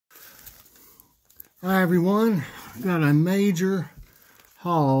Hi everyone, got a major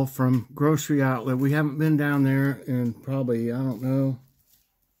haul from Grocery Outlet. We haven't been down there in probably, I don't know,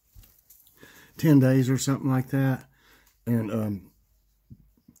 10 days or something like that. And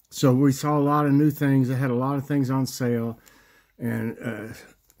so we saw a lot of new things. They had a lot of things on sale. And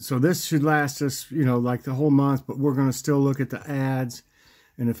so this should last us, like the whole month, but we're going to still look at the ads.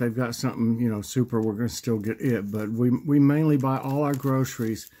 And if they've got something, super, we're going to still get it. But we mainly buy all our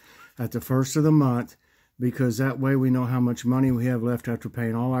groceries at the first of the month, because that way we know how much money we have left after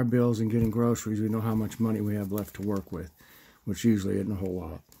paying all our bills and getting groceries. We know how much money we have left to work with, which usually isn't a whole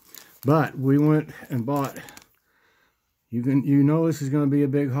lot. But we went and bought, you know this is going to be a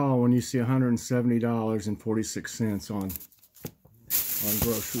big haul when you see $170.46 on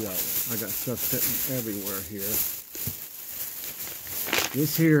Grocery Outlet. I got stuff sitting everywhere here.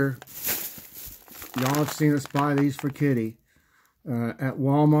 This here, y'all have seen us buy these for Kitty. At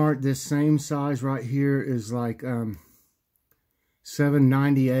Walmart, this same size right here is like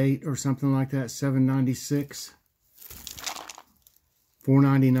 $7.98 or something like that, $7.96,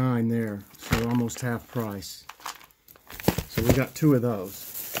 $4.99 there, so almost half price. So we got two of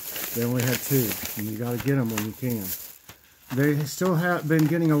those. They only had two, and you got to get them when you can. They still have been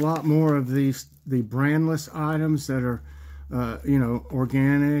getting a lot more of the brandless items that are,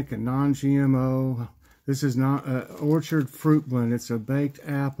 organic and non-GMO. This is not Orchard Fruit Blend. It's a baked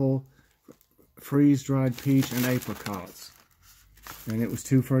apple, freeze-dried peach, and apricots. And it was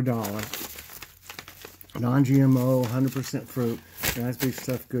 2 for $1. Non-GMO, 100% fruit. And that's big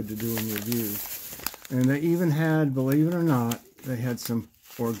stuff, good to do in reviews. And they even had, believe it or not, they had some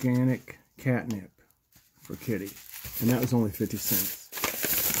organic catnip for Kitty. And that was only 50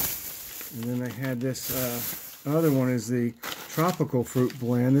 cents. And then they had this other one is the Tropical Fruit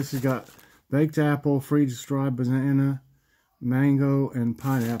Blend. This has got baked apple, freeze-dried banana, mango, and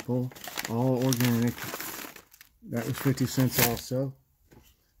pineapple, all organic. That was 50 cents also.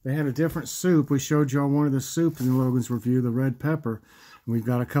 They had a different soup. We showed y'all one of the soup in Logan's review, the red pepper. And we've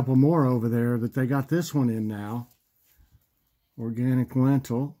got a couple more over there, but they got this one in now. Organic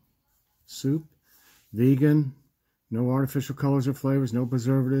lentil soup, vegan, no artificial colors or flavors, no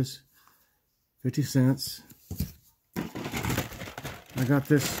preservatives, 50 cents. I got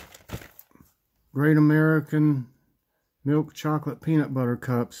this Great American Milk Chocolate Peanut Butter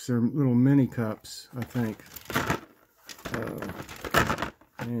Cups. They're little mini cups, I think.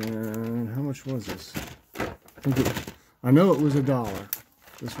 And how much was this? I know it was $1.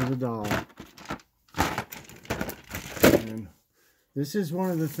 This was $1. And this is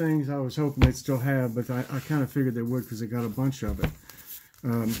one of the things I was hoping they'd still have, but I kind of figured they would because they got a bunch of it.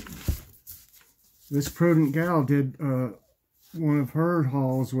 This Prudent Gal did one of her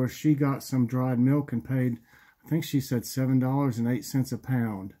hauls where she got some dried milk and paid, I think she said $7.08 a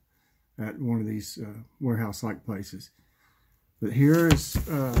pound at one of these warehouse-like places. But here is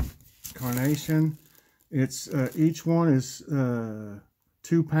Carnation. It's each one is 2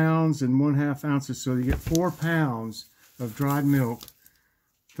 pounds and 1/2 ounces, so you get 4 pounds of dried milk.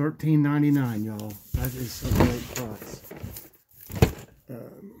 $13.99, y'all. That is a great price.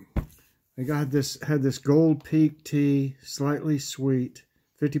 They had this Gold Peak tea, slightly sweet,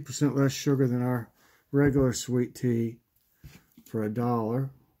 50% less sugar than our regular sweet tea, for $1.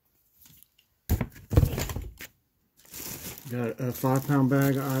 Got a 5-pound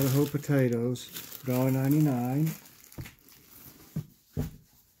bag of Idaho potatoes, $1.99.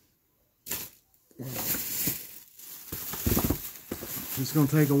 It's going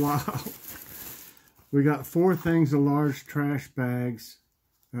to take a while. We got 4 things of large trash bags.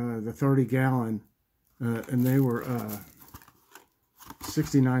 The 30-gallon, and they were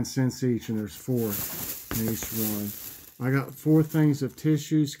 69 cents each, and there's 4 in each one. I got 4 things of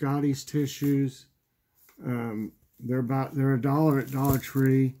tissues, Scotty's tissues. They're $1 at Dollar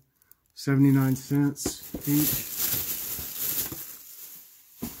Tree, 79 cents each.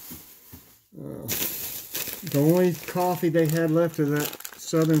 The only coffee they had left of that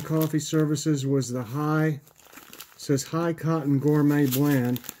Southern Coffee Services was the says High Cotton Gourmet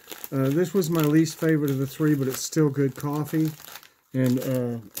Blend. This was my least favorite of the 3, but it's still good coffee. And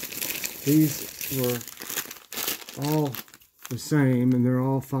these were all the same, and they're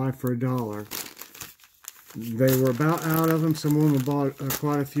all 5 for $1. They were about out of them. Some woman bought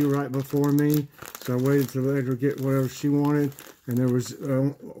quite a few right before me, so I waited to let her get whatever she wanted. And there was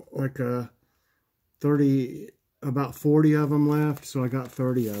like about 40 of them left, so I got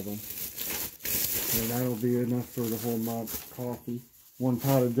 30 of them. And that'll be enough for the whole month coffee. 1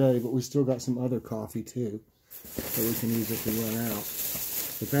 pot a day, but we still got some other coffee too that we can use if we run out.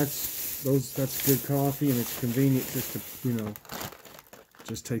 But that's good coffee, and it's convenient just to,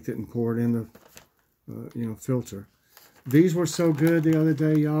 just take it and pour it in the filter. These were so good the other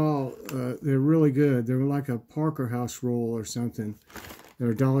day, y'all. They're really good. They're like a Parker House roll or something.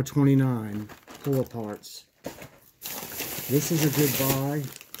 They're $1.29 pull-aparts. This is a good buy.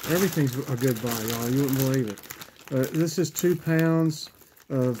 Everything's a good buy, y'all. You wouldn't believe it. This is 2 pounds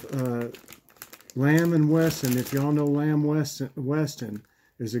of Lamb & Weston. If y'all know Lamb Weston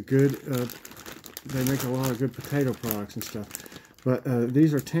is a good, they make a lot of good potato products and stuff. But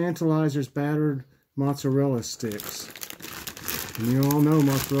these are Tantalizers battered mozzarella sticks. And you all know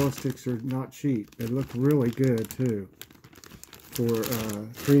mozzarella sticks are not cheap. They look really good too. For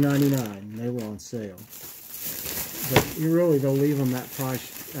 $3.99. They were on sale. But you really, they'll leave them that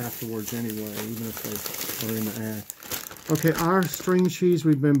price afterwards anyway, even if they are in the ad. Okay, our string cheese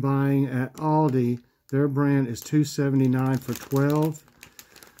we've been buying at Aldi, their brand is $2.79 for 12.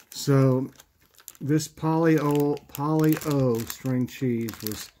 So this Polly-O string cheese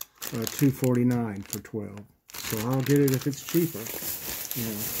was $2.49 for 12. So I'll get it if it's cheaper.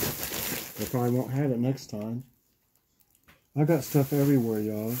 I probably won't have it next time. I got stuff everywhere,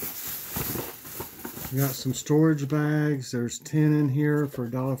 y'all. We got some storage bags. There's 10 in here for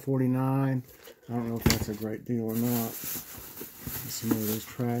 $1.49. I don't know if that's a great deal or not. Some more of those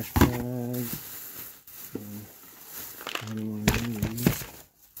trash bags. Another one of these.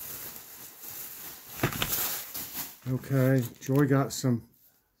 Okay, Joy got some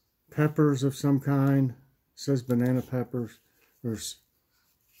peppers of some kind. It says banana peppers. There's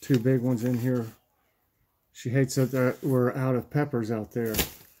 2 big ones in here. She hates that we're out of peppers out there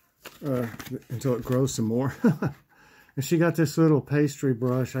until it grows some more. And she got this little pastry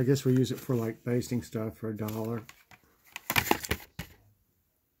brush. I guess we use it for like basting stuff for $1.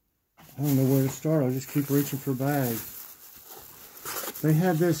 I don't know where to start. I'll just keep reaching for bags. They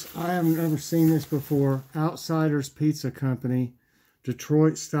had this, I haven't ever seen this before, Outsiders Pizza Company,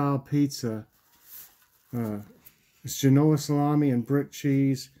 Detroit style pizza. It's Genoa salami and brick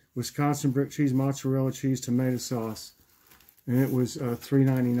cheese, Wisconsin brick cheese, mozzarella cheese, tomato sauce. And it was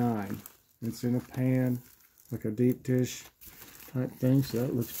 $3.99. It's in a pan, like a deep dish type thing, so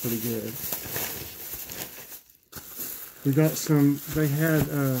that looks pretty good. We got some, they had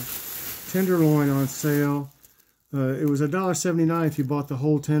tenderloin on sale. It was $1.79 if you bought the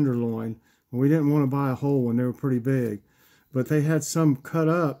whole tenderloin. Well, we didn't want to buy a whole one, they were pretty big. But they had some cut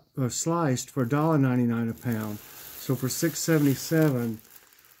up, sliced for $1.99 a pound. So for $6.77,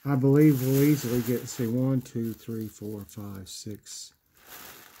 I believe we'll easily get, see, 1, 2, 3, 4, 5, 6,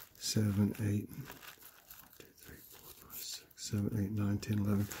 7, 8, 1, 2, 3, 4, 5, 6, 7, 8, 9, 10,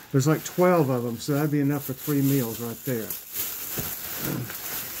 11. There's like 12 of them, so that'd be enough for 3 meals right there.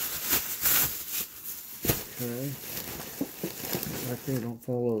 Okay. Right there, don't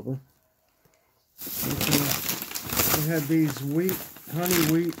fall over. Okay. We had these honey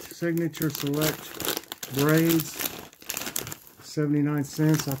wheat signature select braids. 79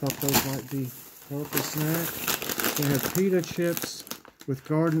 cents. I thought those might be healthy snack. They have pita chips with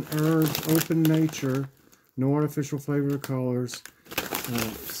garden herbs, open nature, no artificial flavor or colors.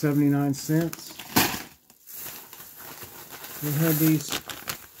 79 cents. We have these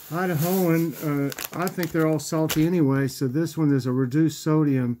Idahoan. I think they're all salty anyway. So this one is a reduced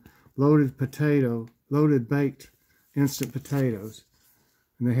sodium loaded baked instant potatoes,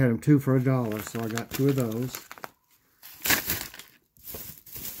 and they had them 2 for $1. So I got 2 of those.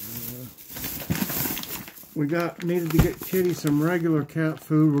 We needed to get Kitty some regular cat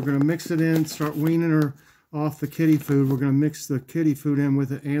food. We're going to mix it in, start weaning her off the kitty food. We're going to mix the kitty food in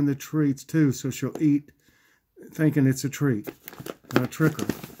with it and the treats too, so she'll eat thinking it's a treat. Trick her.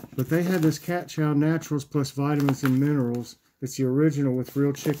 But they had this Cat Chow Naturals plus vitamins and minerals. It's the original with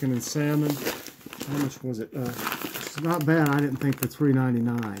real chicken and salmon. How much was it? It's not bad, I didn't think, for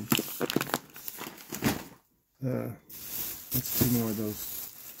 $3.99. Let's do more of those.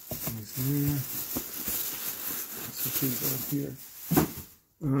 These there. Let's put these on here.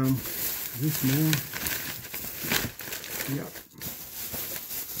 Is this more? Yep.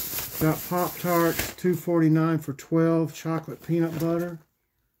 Got Pop-Tarts, $2.49 for 12. Chocolate peanut butter.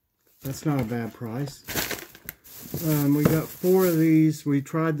 That's not a bad price. We got 4 of these. We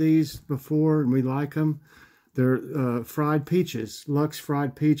tried these before and we like them. They're fried peaches, Lux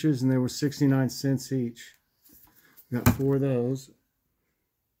fried peaches, and they were 69 cents each. We got 4 of those.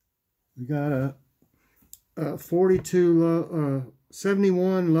 We got a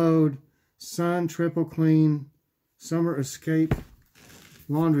 71 load Sun Triple Clean Summer Escape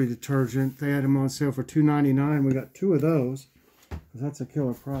laundry detergent. They had them on sale for $2.99. We got 2 of those. That's a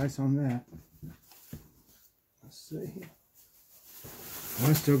killer price on that. Let's see.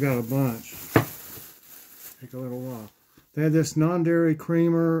 I still got a bunch. Take a little while. They had this non-dairy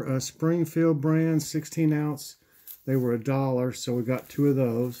creamer, Springfield brand, 16 ounce. They were $1, so we got 2 of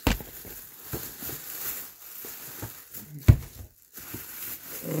those.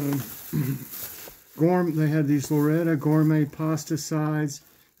 They had these Loretta gourmet pasta sides.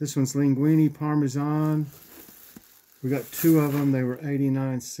 This one's linguine parmesan. We got 2 of them. They were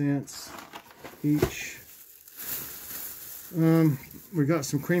 89 cents each. We got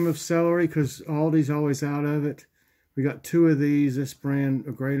some cream of celery because Aldi's always out of it. We got 2 of these. This brand,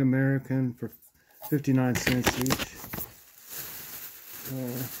 a Great American, for 59 cents each.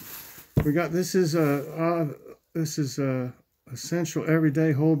 We got this is essential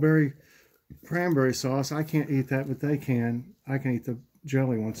everyday whole berry cranberry sauce. I can't eat that, but they can. I can eat the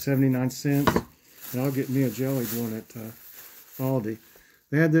jelly one, 79 cents. And I'll get me a jellied one at Aldi.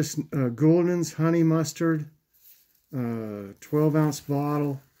 They had this Gulden's honey mustard, 12-ounce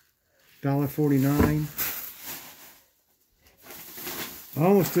bottle, $1.49. I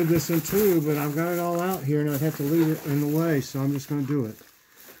almost did this in 2, but I've got it all out here, and I'd have to leave it in the way, so I'm just going to do it.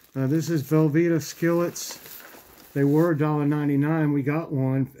 This is Velveeta skillets. They were $1.99. We got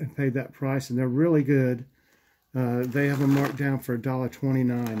one and paid that price, and they're really good. They have them marked down for $1.29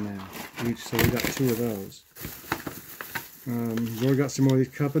 now each, so we got 2 of those. We got some more of these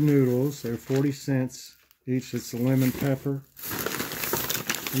cup of noodles. They're 40 cents each. It's a lemon pepper.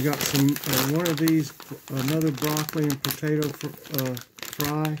 We got some one of these, another broccoli and potato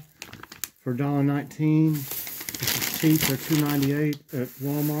fry for $1.19. This is cheap. They're $2.98 at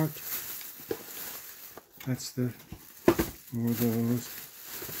Walmart. That's more of those.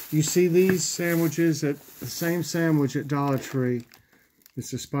 You see these sandwiches at the same sandwich at Dollar Tree.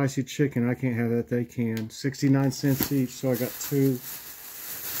 It's a spicy chicken. I can't have that. They can. 69 cents each, so I got 2.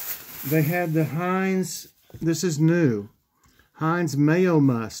 They had the Heinz. This is new. Heinz Mayo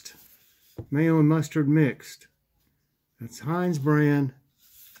Must. Mayo and mustard mixed. That's Heinz brand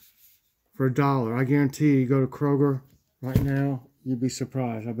for $1. I guarantee you go to Kroger right now, you'd be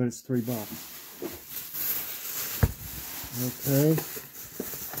surprised. I bet it's $3. Okay.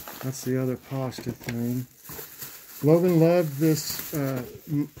 That's the other pasta thing. Logan loved this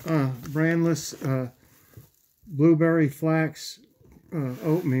brandless blueberry flax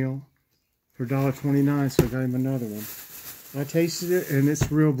oatmeal for $1.29, so I got him another one. I tasted it, and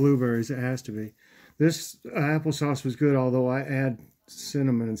it's real blueberries. It has to be. This applesauce was good, although I add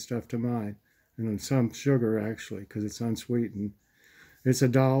cinnamon and stuff to mine, and some sugar, actually, because it's unsweetened. It's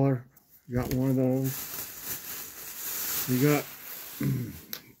 $1. Got one of those. We got...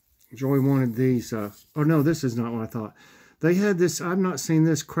 Joy wanted these. Oh no, this is not what I thought. They had this, I've not seen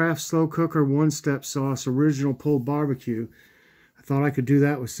this, Kraft Slow Cooker One-Step Sauce, Original Pulled Barbecue. I thought I could do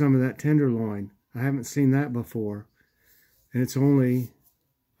that with some of that tenderloin. I haven't seen that before. And it's only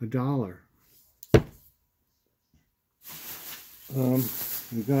 $1.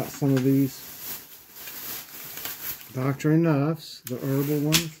 We got some of these Dr. Enough's, the herbal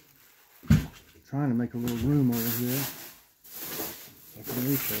ones. I'm trying to make a little room over here. I can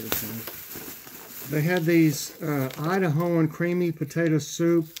reach everything. They had these Idahoan creamy potato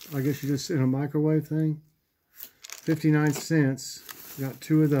soup. I guess you just in a microwave thing. 59 cents. Got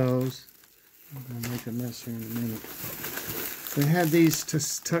 2 of those. I'm going to make a mess here in a minute. They had these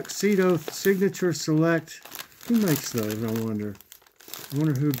Tuxedo Signature Select. Who makes those, I wonder? I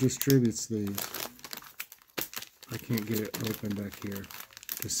wonder who distributes these. I can't get it open back here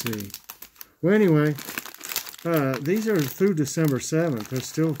to see. Well, anyway, these are through December 7th. They're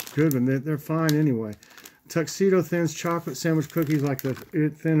still good, and they're fine anyway. Tuxedo Thins chocolate sandwich cookies like the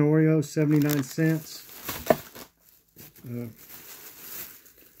Thin Oreo, 79 cents.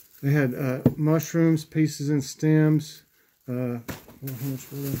 They had mushrooms, pieces and stems. How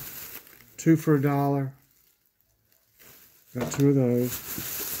much were they? 2 for $1. Got 2 of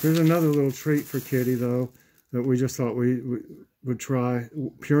those. Here's another little treat for Kitty, though, that we just thought we would try.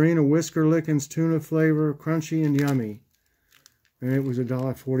 Purina Whisker Lickens tuna flavor, crunchy and yummy. And it was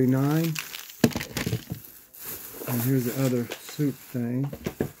 $1.49. And here's the other soup thing.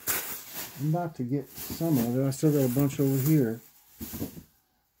 I'm about to get some of it. I still got a bunch over here.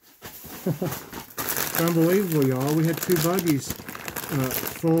 It's unbelievable, y'all. We had 2 buggies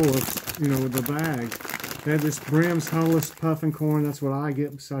full of, with the bag. They had this Brim's Hulless Puffin Corn. That's what I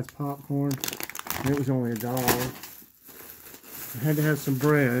get besides popcorn. And it was only $1. I had to have some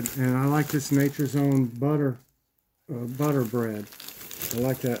bread, and I like this Nature's Own butter bread. I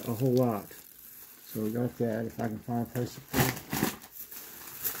like that a whole lot. So we got that, if I can find a place to put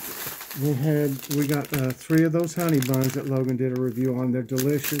it. We got 3 of those honey buns that Logan did a review on. They're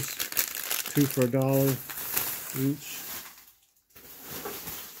delicious. 2 for $1 each.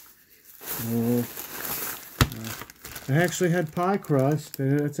 I actually had pie crust.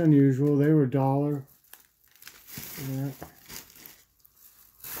 That's unusual. They were $1. Yeah.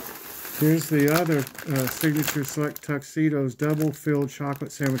 Here's the other Signature Select Tuxedos double filled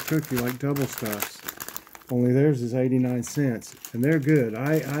chocolate sandwich cookie, like double stuffs. Only theirs is 89 cents. And they're good.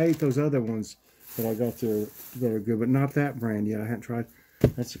 I ate those other ones that I got there that are good, but not that brand yet. I haven't tried.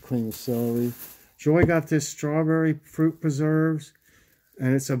 That's a cream of celery. Joy got this strawberry fruit preserves,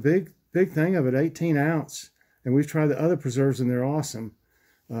 and it's a big thing of it, 18 ounce. And we've tried the other preserves, and they're awesome.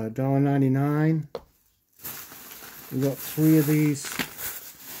 $1.99. We got 3 of these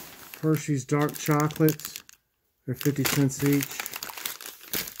Hershey's dark chocolates. They're 50 cents each.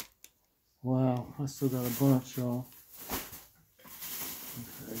 Wow, I still got a bunch, y'all.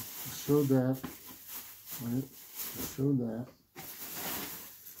 Okay, I showed that. Right, I showed that.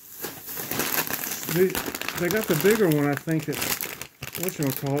 They got the bigger one, I think, at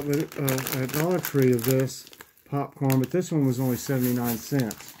whatchamacallit, but at Dollar Tree of this popcorn, but this one was only 79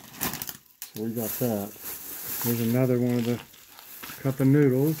 cents. So we got that. There's another one of the cup of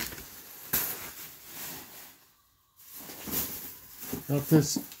noodles. Got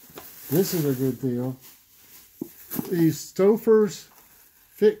this. This is a good deal. These Stouffer's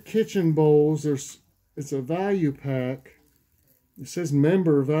Fit Kitchen Bowls. It's a value pack. It says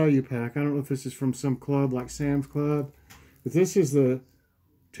member value pack. I don't know if this is from some club like Sam's Club, but this is the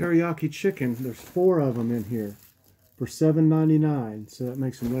teriyaki chicken. There's 4 of them in here for $7.99, so that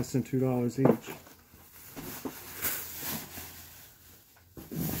makes them less than $2 each.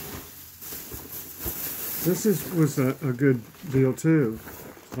 This was a good deal too.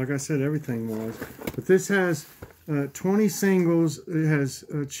 Like I said, everything was. But this has 20 singles. It has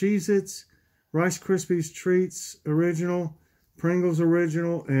Cheez-Its, Rice Krispies Treats Original, Pringles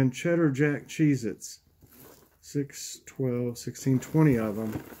Original, and Cheddar Jack Cheez-Its. 6, 12, 16, 20 of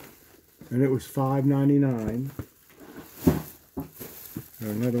them. And it was $5.99.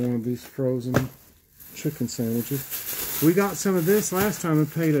 Another one of these frozen chicken sandwiches. We got some of this last time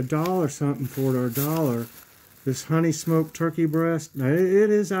and paid $1 something for it, or $1. This honey smoked turkey breast. Now, it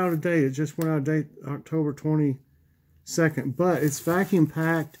is out of date. It just went out of date October 22nd. But it's vacuum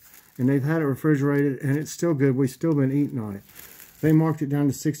packed, and they've had it refrigerated, and it's still good. We've still been eating on it. They marked it down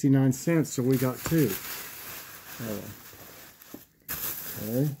to 69 cents, so we got 2.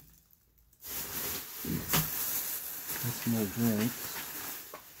 Okay. That's more drinks.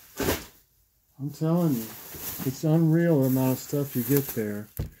 I'm telling you, it's unreal the amount of stuff you get there.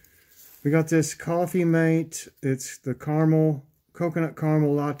 We got this Coffee Mate. It's the coconut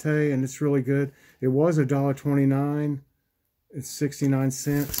caramel latte, and it's really good. It was $1.29. It's 69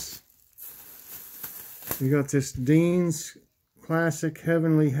 cents. We got this Dean's Classic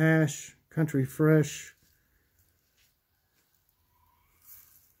Heavenly Hash Country Fresh.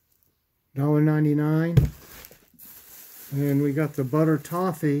 $1.99. And we got the Butter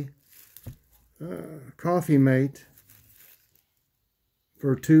Toffee Coffee Mate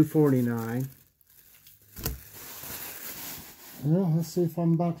for $2.49. Well, let's see if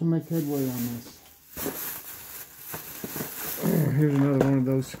I'm about to make headway on this. Here's another one of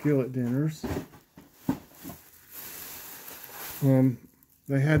those skillet dinners.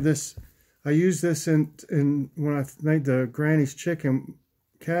 They had this. I used this in when I made the Granny's chicken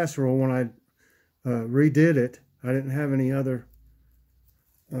casserole. When I redid it, I didn't have any other.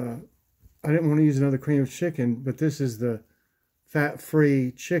 I didn't want to use another cream of chicken, but this is the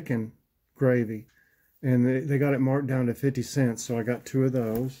fat-free chicken gravy, and they got it marked down to 50 cents, so I got 2 of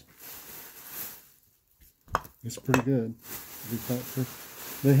those. It's pretty good.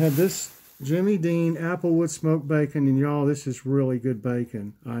 They had this Jimmy Dean Applewood smoked bacon, and y'all, this is really good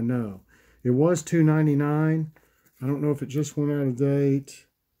bacon. I know. It was $2.99. I don't know if it just went out of date.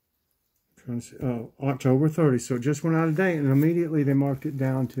 I'm trying to see. Oh, October 30. So it just went out of date, and immediately they marked it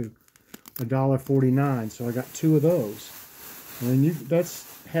down to $1.49. So I got 2 of those. I mean, that's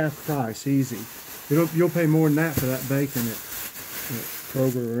half price, easy. You'll pay more than that for that bacon at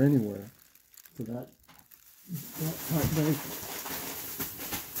Kroger or anywhere for that type bacon.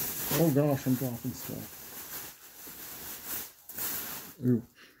 Oh gosh, I'm dropping stuff. Ooh,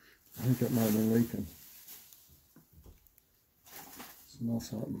 I think that might have been leaking. Smell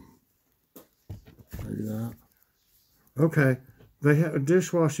something. Maybe that. Okay, they have a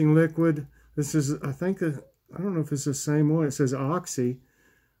dishwashing liquid. This is, I think, I don't know if it's the same one. It says Oxy,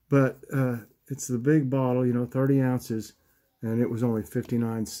 but it's the big bottle, 30 ounces, and it was only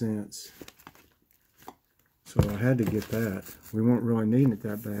 59 cents. So I had to get that. We weren't really needing it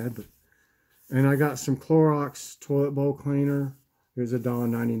that bad, but. And I got some Clorox toilet bowl cleaner. It was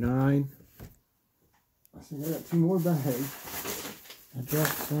 $1.99. I think I got 2 more bags. I dropped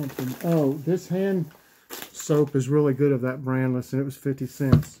something. Oh, this hand soap is really good of that brand. Listen, it was 50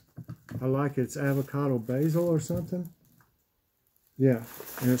 cents. I like it. It's avocado basil or something. Yeah,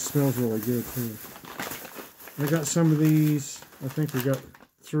 and it smells really good too. I got some of these. I think we got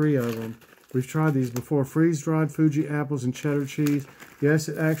 3 of them. We've tried these before. Freeze-dried Fuji apples and cheddar cheese. Yes,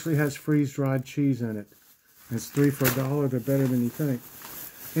 it actually has freeze-dried cheese in it. It's 3 for $1. They're better than you think.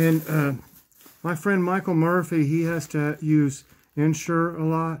 And my friend Michael Murphy, he has to use Ensure a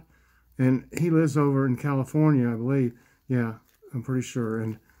lot. And he lives over in California, I believe. Yeah, I'm pretty sure.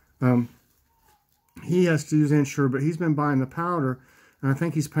 And he has to use Ensure, but he's been buying the powder. And I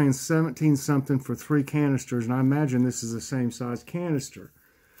think he's paying 17 something for 3 canisters. And I imagine this is the same size canister.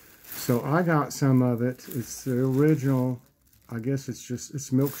 So I got some of it. It's the original. I guess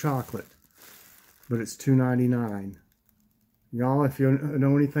it's milk chocolate. But it's $2.99. Y'all, if you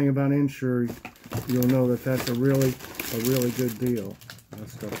know anything about Ensure, you'll know that that's a really good deal. I'll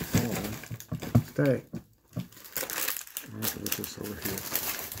start falling. Stay. I'll have to put this over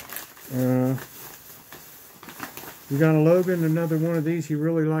here. We got a Logan, another one of these. He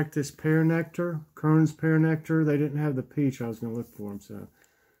really liked this pear nectar, Kern's pear nectar. They didn't have the peach. I was going to look for them. So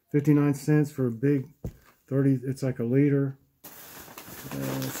 59 cents for a big 30. It's like a liter.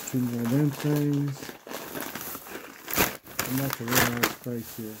 Let's 2 more of them things. I'm not to run out of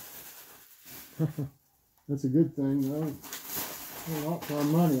space here. That's a good thing, though. A lot for our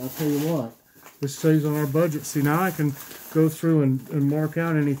money, I'll tell you what. This saves on our budget. See, now I can go through and mark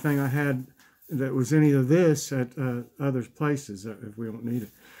out anything I had that was any of this at other places if we don't need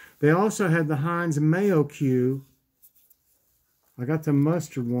it. They also had the Heinz Mayo Q. I got the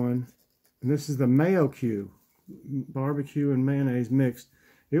mustard one, and this is the Mayo Q. Barbecue and mayonnaise mixed.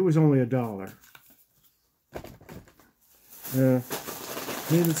 It was only $1.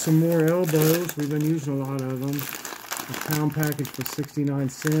 Needed some more elbows. We've been using a lot of them. A pound package for 69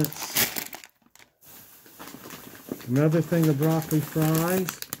 cents. Another thing of broccoli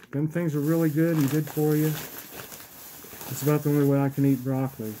fries. Them things are really good and good for you. It's about the only way I can eat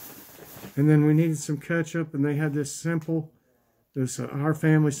broccoli. And then we needed some ketchup, and they had this simple, Our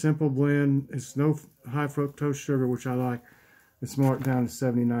Family Simple Blend. It's no high fructose sugar, which I like. It's marked down to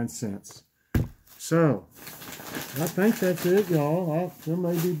 79 cents. So, I think that's it, y'all. There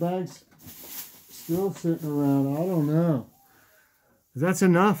may be bags still sitting around. I don't know. That's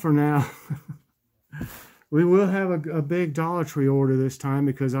enough for now. We will have a big Dollar Tree order this time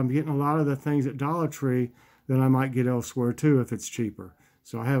because I'm getting a lot of the things at Dollar Tree that I might get elsewhere too if it's cheaper.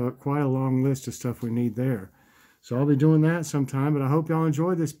 So I have quite a long list of stuff we need there. So I'll be doing that sometime, but I hope y'all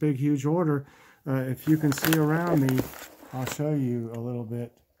enjoyed this big, huge order. If you can see around me, I'll show you a little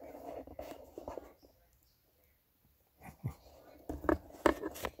bit.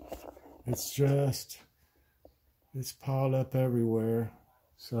 It's piled up everywhere.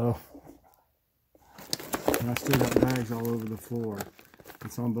 So, and I still got bags all over the floor.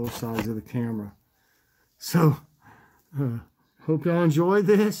 It's on both sides of the camera. So, hope y'all enjoyed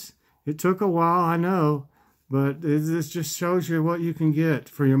this. It took a while, I know, but this just shows you what you can get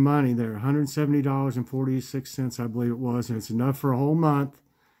for your money there. $170.46, I believe it was, and it's enough for a whole month.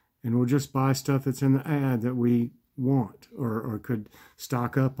 And we'll just buy stuff that's in the ad that we want or could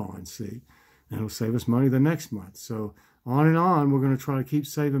stock up on, see? And it'll save us money the next month. So on and on, we're going to try to keep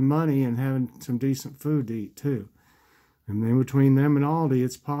saving money and having some decent food to eat too. And then between them and Aldi,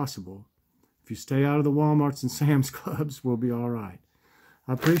 it's possible. If you stay out of the Walmarts and Sam's Clubs, we'll be all right.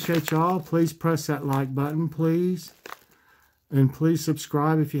 I appreciate y'all. Please press that like button, please. And please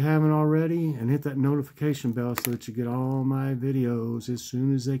subscribe if you haven't already. And hit that notification bell so that you get all my videos as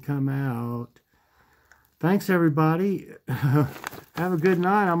soon as they come out. Thanks, everybody. Have a good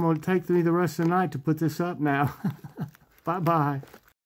night. I'm going to take me the rest of the night to put this up now. Bye-bye.